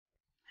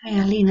Hey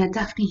Alina,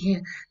 Daphne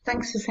here.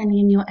 Thanks for sending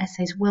in your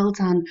essays. Well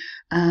done.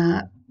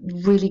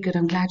 Really good.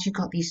 I'm glad you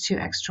got these two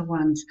extra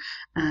ones,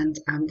 and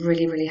I'm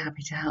really, really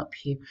happy to help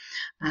you.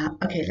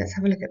 Okay, let's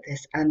have a look at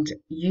this. And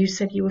you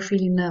said you were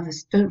feeling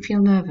nervous. Don't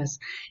feel nervous.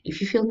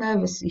 If you feel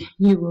nervous,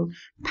 you will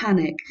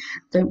panic.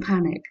 Don't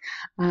panic.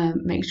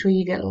 Make sure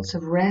you get lots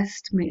of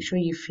rest. Make sure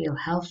you feel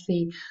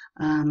healthy,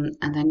 and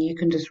then you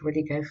can just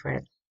really go for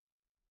it.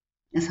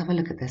 Let's have a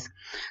look at this.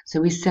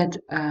 So we said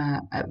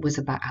it was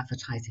about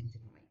advertising,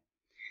 didn't we?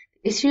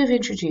 Issue of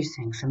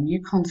introducing some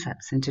new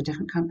concepts into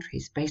different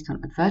countries based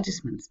on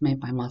advertisements made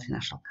by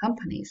multinational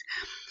companies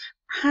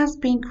has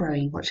been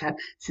growing, watch out,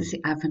 since the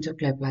advent of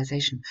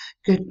globalization.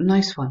 Good,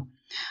 nice one.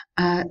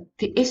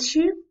 The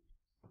issue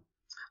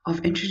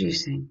of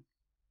introducing,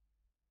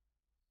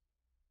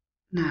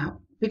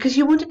 now, because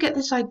you want to get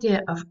this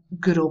idea of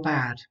good or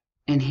bad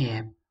in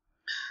here,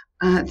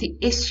 the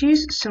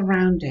issues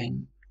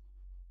surrounding,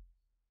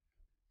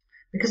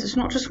 because it's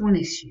not just one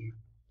issue.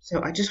 So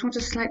I just want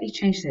to slightly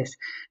change this.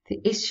 The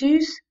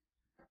issues,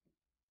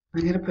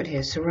 I'm going to put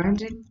here,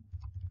 surrounding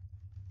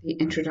the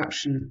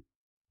introduction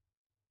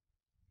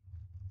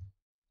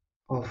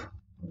of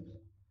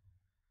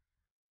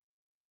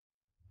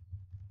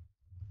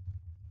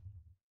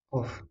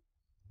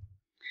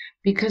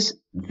because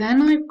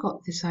then I've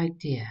got this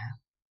idea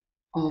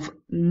of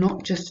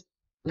not just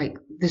like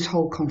this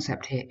whole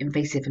concept here,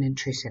 invasive and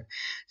intrusive.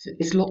 So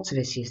it's lots of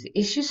issues. The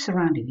issues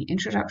surrounding the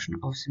introduction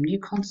of some new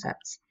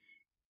concepts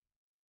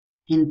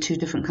in two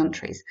different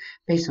countries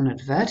based on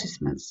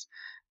advertisements,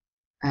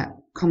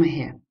 comma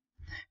here,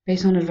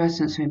 based on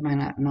advertisements made by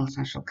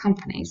multinational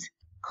companies,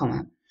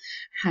 comma,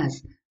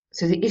 has,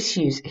 so the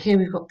issues, here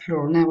we've got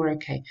plural, now we're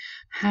okay,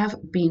 have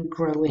been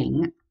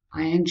growing,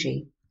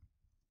 ing,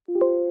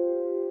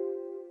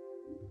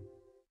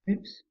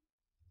 oops,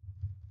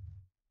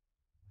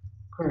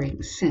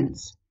 growing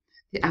since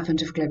the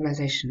advent of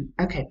globalization.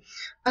 Okay,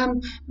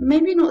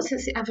 maybe not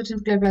since the advent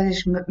of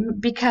globalization, but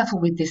be careful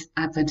with this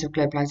advent of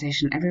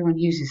globalization. Everyone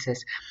uses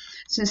this.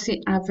 Since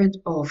the advent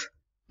of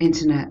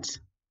internet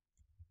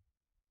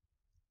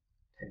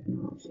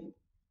technology.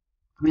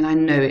 I mean, I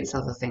know it's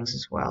other things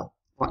as well,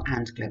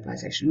 and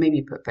globalization.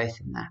 Maybe put both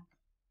in there.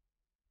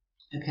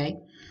 Okay.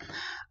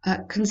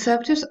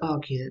 Conservatives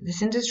argue that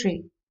this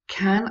industry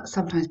can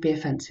sometimes be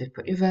offensive,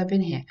 put your verb in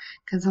here,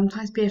 can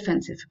sometimes be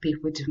offensive for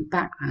people with different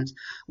backgrounds,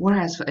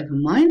 whereas for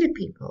open-minded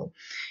people,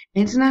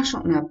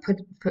 international, now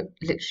put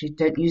literally,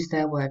 don't use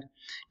their word,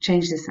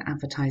 change this to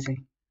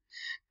advertising,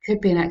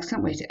 could be an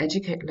excellent way to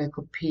educate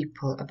local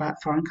people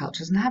about foreign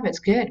cultures and habits.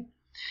 Good.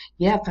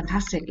 Yeah,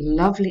 fantastic.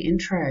 Lovely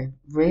intro.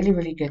 Really,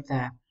 really good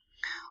there.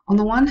 On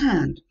the one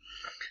hand,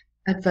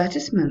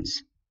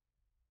 advertisements.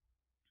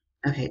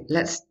 Okay,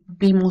 let's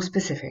be more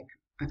specific.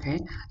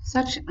 Okay,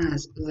 such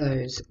as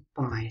those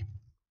by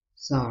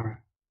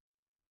Zara,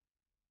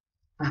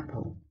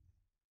 Apple,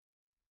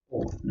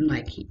 or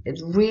Nike.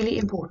 It's really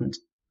important,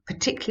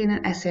 particularly in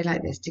an essay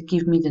like this, to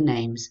give me the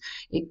names.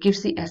 It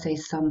gives the essay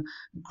some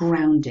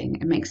grounding.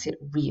 It makes it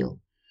real.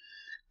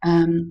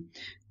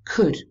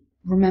 Could.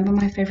 Remember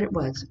my favorite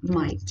words: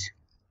 might,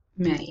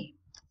 may,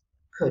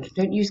 could.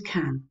 Don't use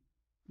can.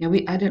 Yeah,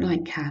 I don't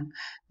like can.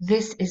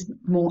 This is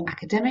more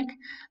academic,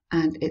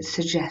 and it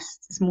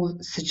suggests. It's more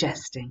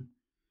suggesting.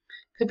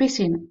 Could be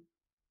seen.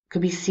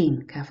 Could be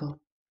seen. Careful.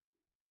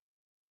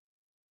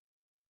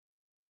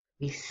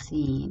 Be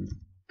seen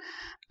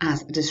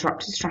as a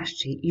disruptive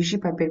strategy,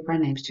 usually by big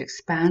brand names, to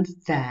expand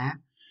their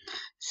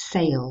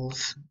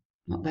sales,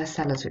 not their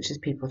sellers, which is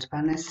people, to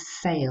expand their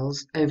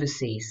sales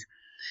overseas.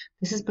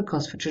 This is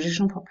because for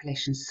traditional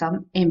populations,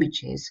 some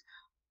images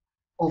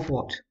of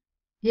what?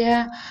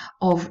 Yeah,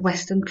 of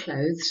Western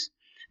clothes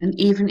and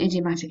even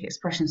idiomatic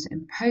expressions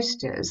in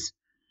posters,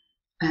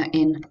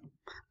 in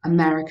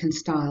American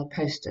style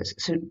posters.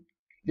 So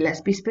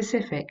let's be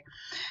specific.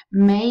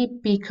 May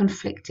be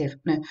conflictive.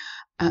 No,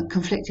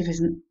 conflictive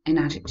isn't an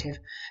adjective.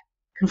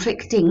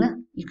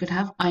 Conflicting, you could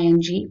have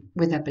ing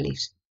with their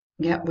beliefs.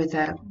 Yeah, with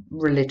their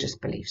religious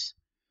beliefs.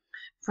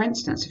 For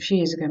instance, a few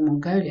years ago in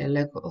Mongolia,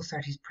 local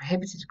authorities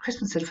prohibited a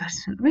Christmas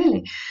advertisement,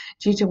 really,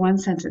 due to one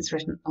sentence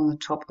written on the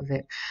top of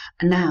it.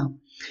 And now,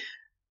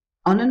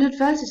 on an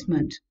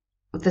advertisement,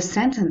 the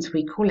sentence,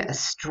 we call it a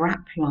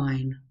strap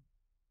line.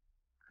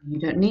 You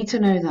don't need to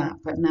know that,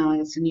 but now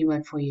it's a new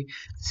word for you.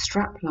 The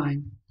strap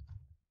line,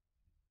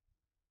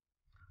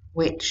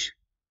 which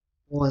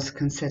was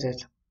considered.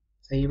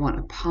 So you want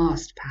a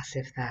past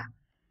passive there.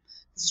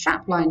 The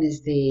strap line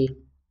is the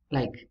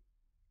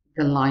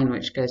line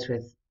which goes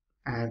with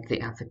the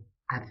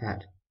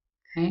advert.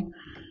 Okay,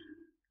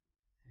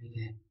 there we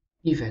go.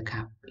 You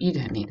vocab. You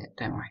don't need it.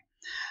 Don't worry.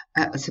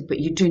 But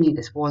you do need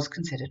this. Was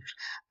considered.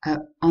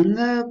 On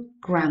the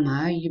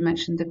grammar, you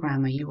mentioned the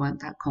grammar. You weren't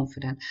that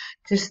confident.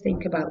 Just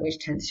think about which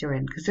tense you're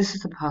in, because this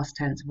is the past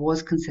tense.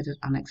 Was considered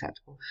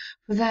unacceptable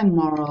for their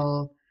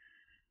moral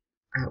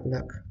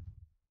outlook,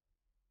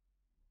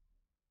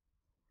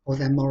 or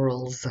their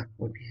morals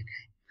would be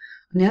okay.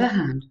 On the other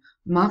hand,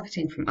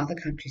 marketing from other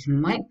countries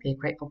might be a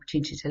great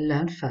opportunity to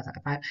learn further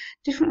about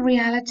different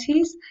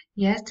realities.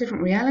 Yes,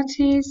 different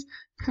realities,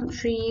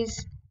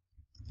 countries,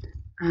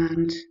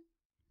 and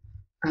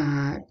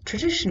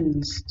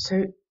traditions.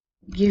 So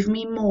give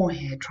me more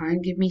here. Try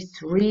and give me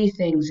 3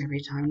 things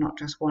every time, not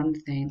just one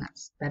thing.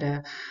 That's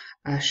better,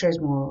 shows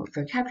more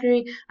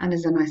vocabulary, and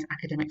is a nice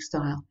academic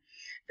style.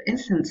 For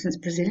instance, since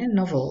Brazilian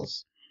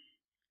novels,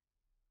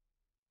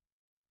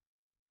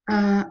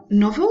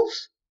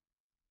 novels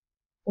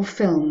or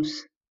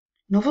films?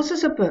 Novels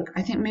is a book.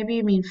 I think maybe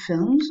you mean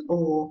films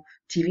or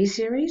TV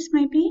series,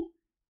 maybe?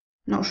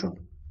 Not sure.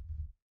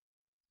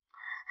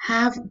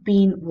 Have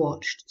been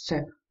watched.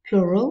 So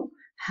plural,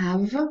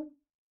 have,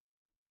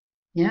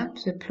 yeah,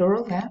 so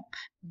plural there.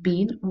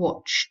 Been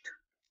watched.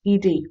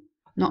 Ed,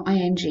 not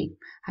ing.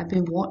 Have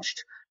been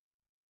watched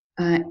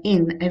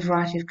in a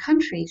variety of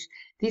countries.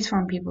 These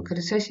foreign people could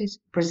associate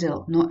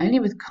Brazil not only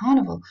with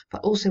carnival,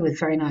 but also with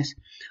very nice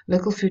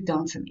local food,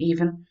 dance, and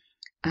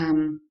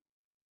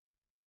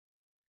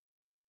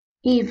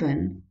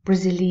even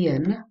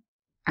Brazilian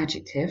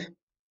adjective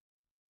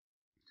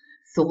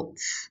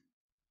thoughts.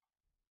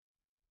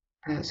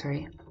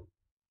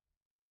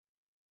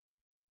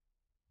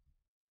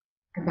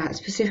 About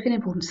specific and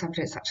important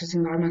subjects such as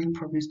environmental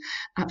problems.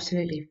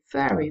 Absolutely,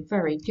 very,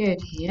 very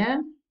good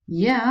here.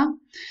 Yeah.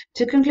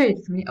 To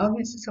conclude, from the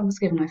arguments that Selma's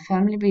given, I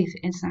firmly believe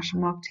that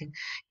international marketing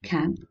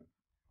can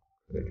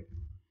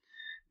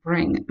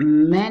bring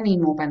many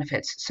more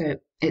benefits. So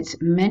it's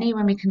many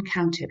when we can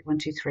count it, 1,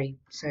 2, 3.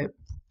 So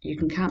you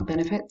can count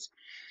benefits,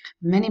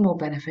 many more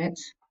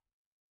benefits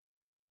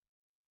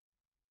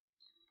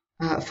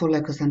for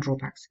locals than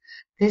drawbacks.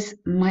 This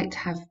might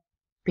have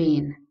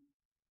been,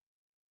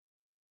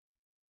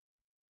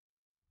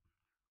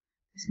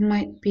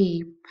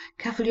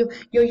 careful,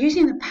 you're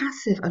using the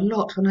passive a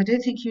lot when I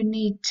don't think you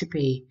need to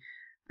be.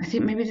 I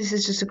think maybe this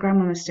is just a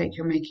grammar mistake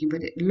you're making,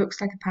 but it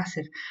looks like a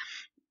passive.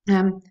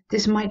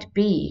 This might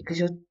be,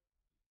 because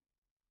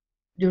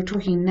you're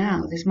talking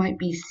now, this might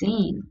be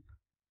seen.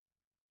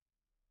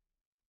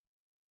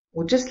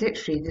 Or just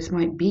literally, this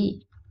might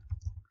be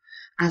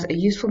as a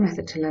useful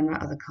method to learn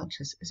about other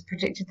cultures. It's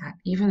predicted that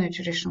even though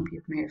traditional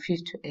people may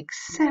refuse to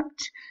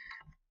accept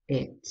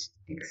this,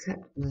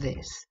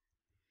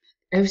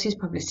 overseas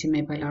publicity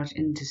made by large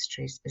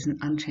industries is an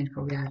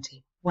unchangeable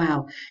reality.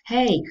 Wow.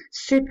 Hey,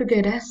 super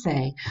good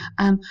essay.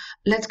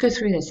 Let's go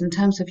through this in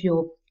terms of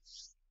your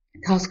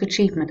task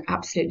achievement.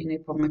 Absolutely no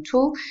problem at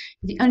all.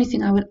 The only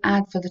thing I would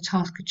add for the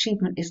task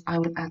achievement is I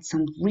would add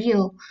some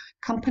real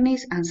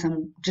companies and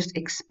just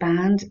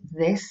expand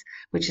this,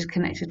 which is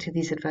connected to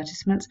these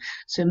advertisements.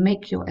 So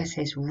make your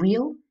essays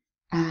real.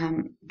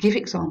 Give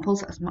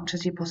examples as much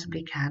as you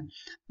possibly can.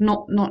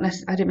 Not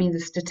necessarily, I don't mean the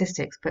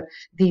statistics, but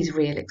these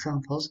real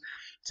examples.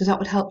 So that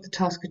would help the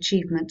task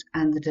achievement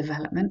and the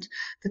development.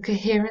 The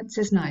coherence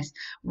is nice.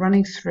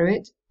 Running through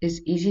it is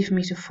easy for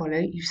me to follow.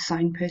 You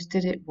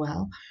signposted it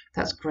well.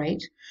 That's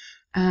great.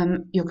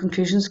 Your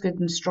conclusion is good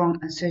and strong,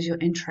 and so is your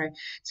intro.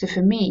 So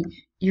for me,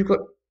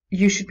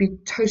 you should be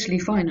totally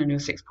fine on your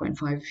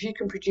 6.5. If you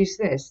can produce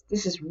this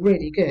is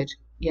really good.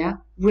 Yeah,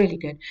 really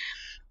good.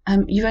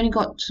 You've only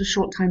got a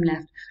short time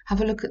left. Have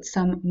a look at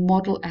some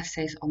model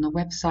essays on the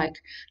website.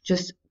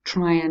 Just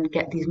try and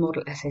get these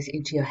model essays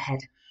into your head,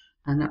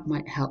 and that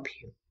might help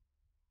you.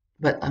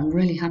 But I'm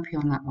really happy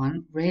on that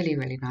one. Really,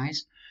 really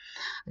nice.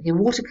 Okay,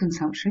 water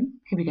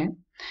consumption. Here we go.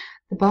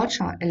 The bar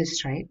chart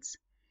illustrates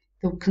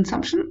the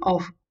consumption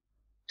of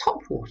top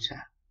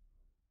water.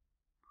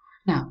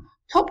 Now,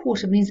 top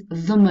water means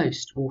the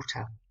most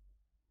water.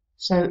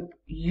 So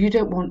you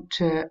don't want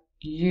to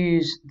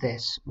use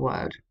this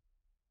word.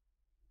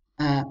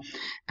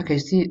 Okay,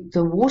 so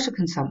the water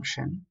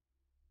consumption,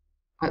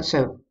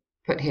 so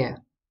put here.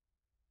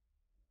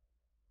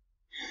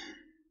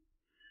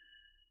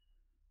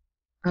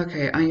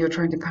 Okay, and you're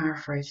trying to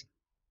paraphrase.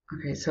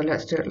 Okay, so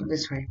let's do it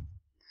this way.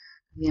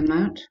 The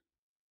amount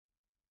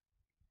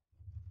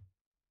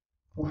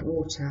of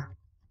water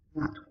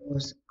that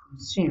was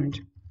consumed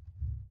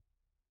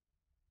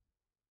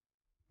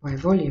by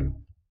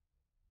volume.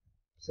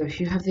 So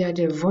if you have the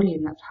idea of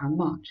volume, that's how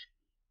much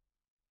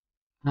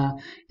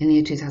in the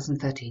year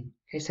 2013.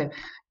 Okay, so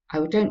I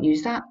don't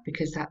use that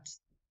because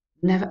that's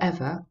never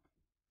ever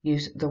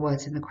use the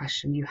words in the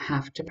question. You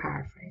have to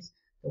paraphrase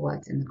the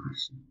words in the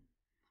question.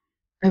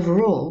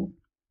 Overall,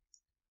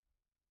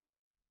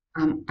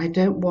 I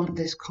don't want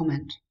this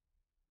comment.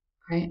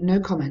 Okay, no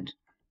comment.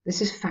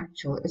 This is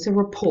factual. It's a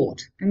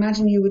report.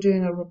 Imagine you were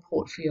doing a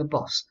report for your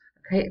boss.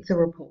 Okay, it's a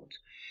report.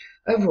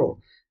 Overall,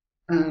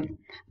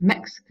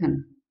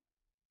 Mexican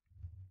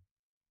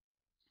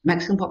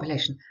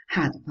population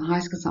had the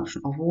highest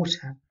consumption of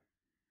water.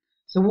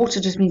 So water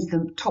just means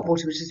the top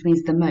water, which just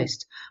means the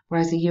most,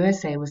 whereas the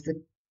USA was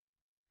the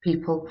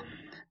people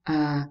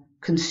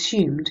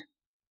consumed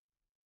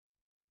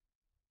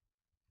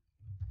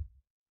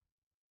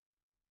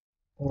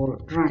or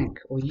drank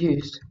or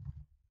used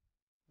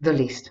the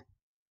least.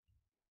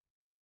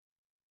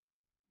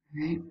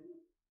 Okay.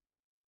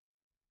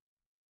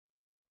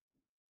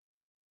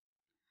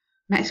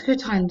 Mexico,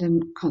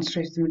 Thailand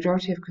concentrated the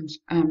majority of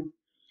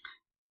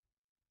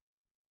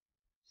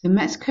the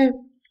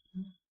Mexico.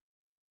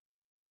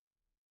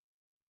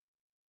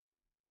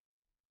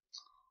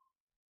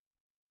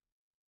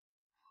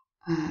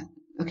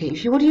 Okay,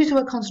 if you want to use the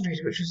word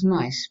concentrated, which was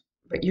nice,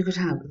 but you could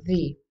have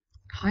the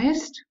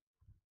highest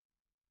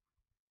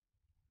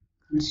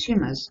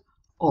consumers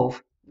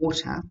of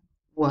water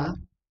were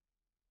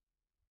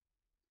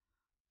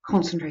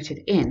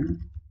concentrated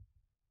in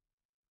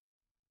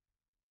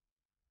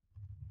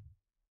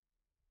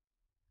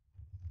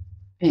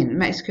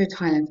Mexico,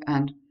 Thailand,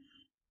 and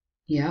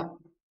yeah,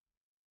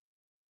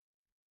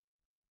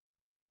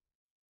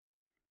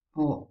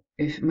 or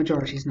if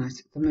majority is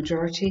nice, the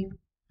majority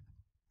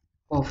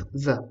of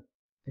the,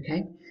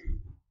 okay,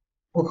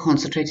 or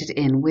concentrated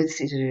in with,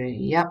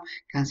 yep,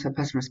 gallons per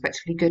person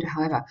respectively. Good.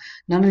 However,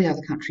 none of the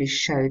other countries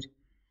showed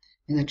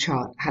in the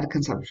chart had a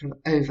consumption of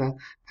over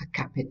per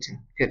capita.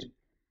 Good.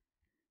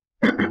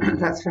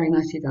 That's very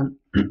nicely done.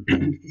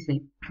 Excuse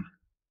me.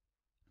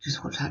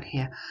 Just watch that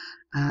here.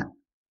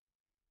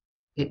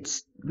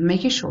 It's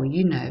making sure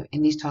you know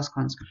in these task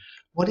ones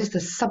what is the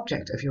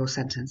subject of your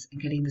sentence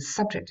and getting the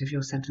subject of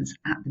your sentence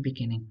at the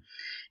beginning.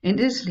 In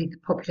Italy, the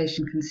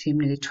population consumed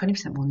nearly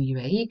 20% more than the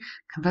UAE.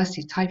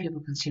 Conversely, Thai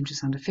people consume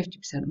just under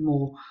 50%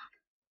 more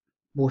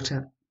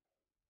water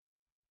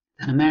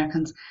than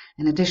Americans.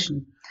 In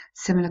addition,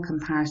 similar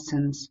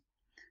comparisons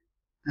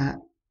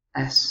can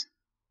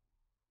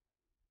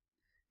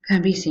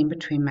be seen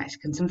between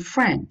Mexicans and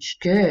French.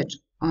 Good.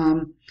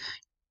 Don't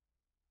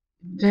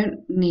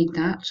need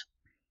that.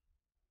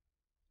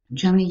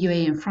 Germany,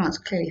 UAE, and France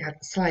clearly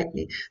had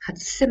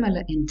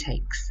similar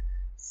intakes.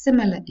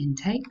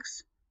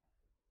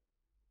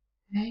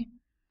 Okay,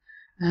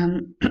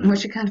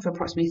 which accounted for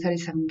approximately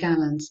 37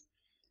 gallons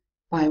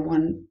by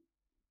one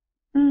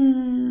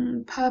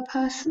per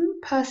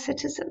person, per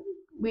citizen.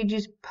 We'd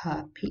use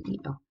per,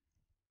 PER.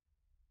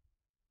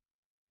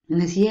 In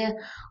this year,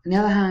 on the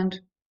other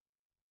hand,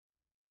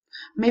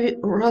 maybe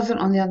rather than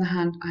on the other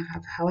hand, I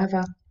have,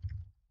 however,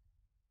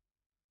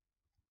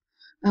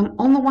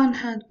 on the one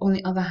hand, on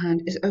the other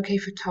hand, is okay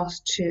for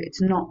task 2.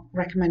 It's not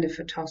recommended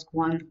for task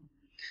 1.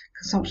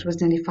 Consumption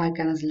was nearly 5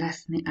 gallons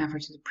less than the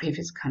average of the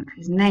previous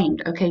countries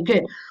named. Okay,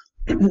 good.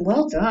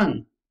 Well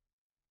done.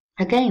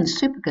 Again,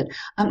 super good.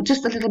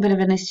 Just a little bit of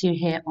an issue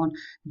here on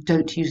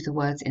don't use the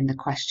words in the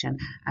question.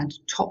 And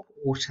top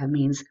water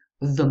means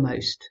the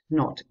most,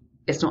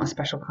 it's not a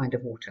special kind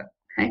of water.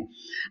 Okay,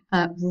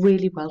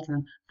 really well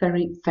done.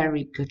 Very,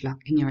 very good luck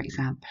in your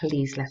exam.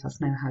 Please let us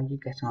know how you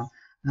get on.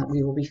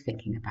 We will be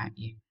thinking about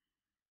you.